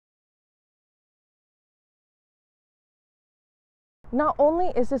Not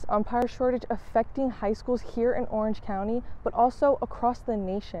only is this umpire shortage affecting high schools here in Orange County, but also across the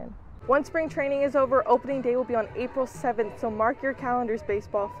nation. Once spring training is over, opening day will be on April 7th, so mark your calendars,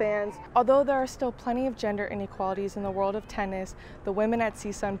 baseball fans. Although there are still plenty of gender inequalities in the world of tennis, the women at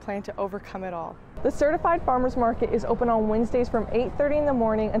CSUN plan to overcome it all. The Certified Farmers Market is open on Wednesdays from 8:30 in the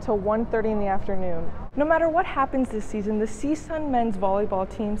morning until 1:30 in the afternoon. No matter what happens this season, the CSUN men's volleyball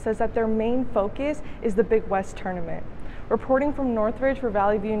team says that their main focus is the Big West tournament. Reporting from Northridge for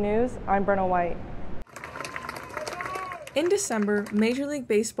Valley View News, I'm Brenna White. In December, Major League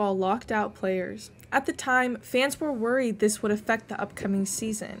Baseball locked out players. At the time, fans were worried this would affect the upcoming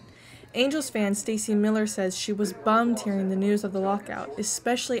season. Angels fan Stacy Miller says she was bummed hearing the news of the lockout,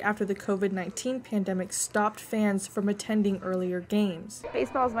 especially after the COVID-19 pandemic stopped fans from attending earlier games.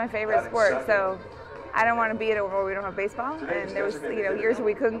 Baseball is my favorite sport, so I don't want to be at a where we don't have baseball. And there was, years where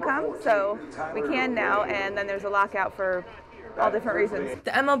we couldn't come, so we can now. And then there's a lockout for all different reasons.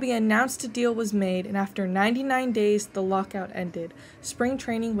 The MLB announced a deal was made, and after 99 days, the lockout ended. Spring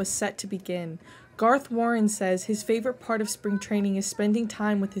training was set to begin. Garth Warren says his favorite part of spring training is spending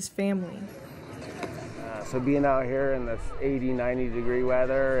time with his family. So being out here in this 80, 90 degree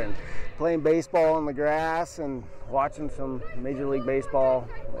weather and playing baseball on the grass and watching some Major League Baseball,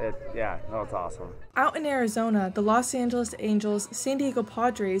 it's awesome. Out in Arizona, the Los Angeles Angels, San Diego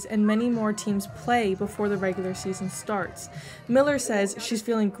Padres, and many more teams play before the regular season starts. Miller says she's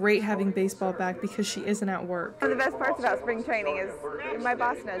feeling great having baseball back because she isn't at work. One of the best parts about spring training is, my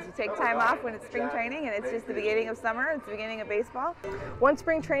boss knows, you take time off when it's spring training, and it's just the beginning of summer, it's the beginning of baseball. Once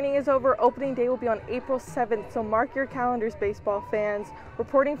spring training is over, opening day will be on April 7th, so mark your calendars, baseball fans.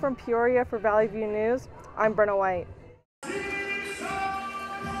 Reporting from Peoria for Valley View News, I'm Brenna White.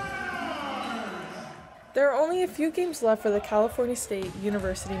 There are only a few games left for the California State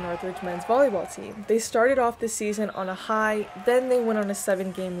University Northridge men's volleyball team. They started off the season on a high, then they went on a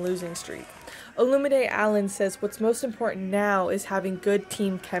 7-game losing streak. Olumide Allen says what's most important now is having good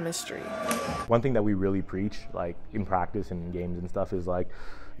team chemistry. One thing that we really preach, like in practice and in games and stuff, is like,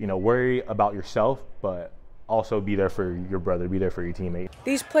 worry about yourself, but also be there for your brother, be there for your teammate.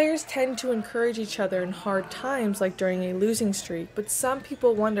 These players tend to encourage each other in hard times like during a losing streak, but some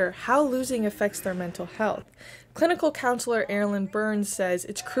people wonder how losing affects their mental health. Clinical counselor Erin Burns says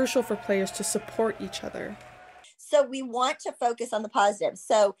it's crucial for players to support each other. So we want to focus on the positives.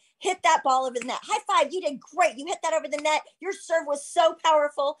 So hit that ball over the net. High five, you did great. You hit that over the net. Your serve was so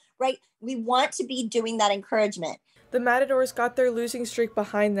powerful, right? We want to be doing that encouragement. The Matadors got their losing streak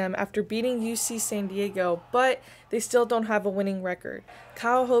behind them after beating UC San Diego, but they still don't have a winning record.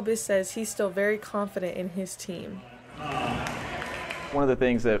 Kyle Hobis says he's still very confident in his team. One of the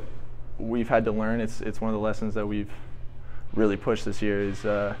things that we've had to learn, it's one of the lessons that we've really pushed this year, is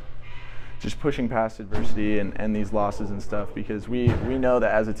just pushing past adversity and these losses and stuff, because we know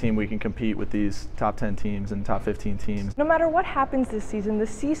that as a team we can compete with these top 10 teams and top 15 teams. No matter what happens this season, the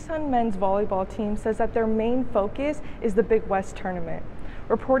CSUN men's volleyball team says that their main focus is the Big West tournament.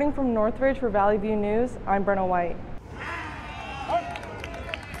 Reporting from Northridge for Valley View News, I'm Brenna White.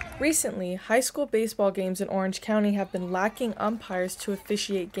 Recently, high school baseball games in Orange County have been lacking umpires to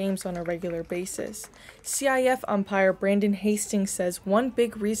officiate games on a regular basis. CIF umpire Brandon Hastings says one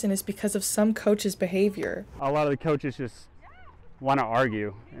big reason is because of some coaches' behavior. A lot of the coaches just want to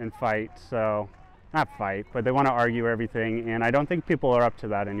argue and fight, so not fight, but they want to argue everything, and I don't think people are up to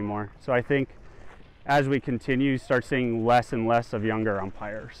that anymore. So I think as we continue, start seeing less and less of younger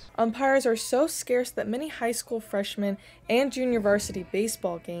umpires. Umpires are so scarce that many high school freshmen and junior varsity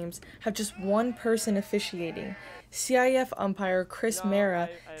baseball games have just one person officiating. CIF umpire Chris Mara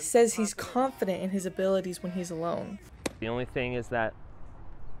says he's confident in his abilities when he's alone. The only thing is that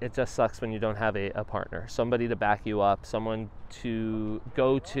it just sucks when you don't have a partner, somebody to back you up, someone to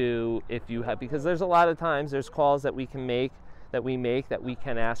go to if you have, because there's a lot of times there's calls that we make that we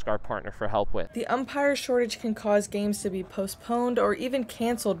can ask our partner for help with. The umpire shortage can cause games to be postponed or even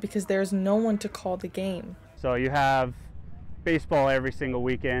canceled because there's no one to call the game. So you have baseball every single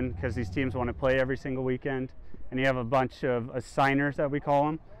weekend because these teams want to play every single weekend, and you have a bunch of assigners, that we call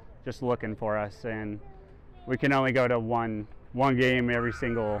them, just looking for us, and we can only go to one game every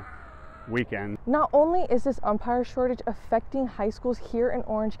single weekend. Not only is this umpire shortage affecting high schools here in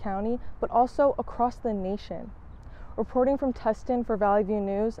Orange County, but also across the nation. Reporting from Tustin for Valley View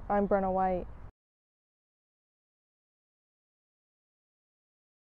News, I'm Brenna White.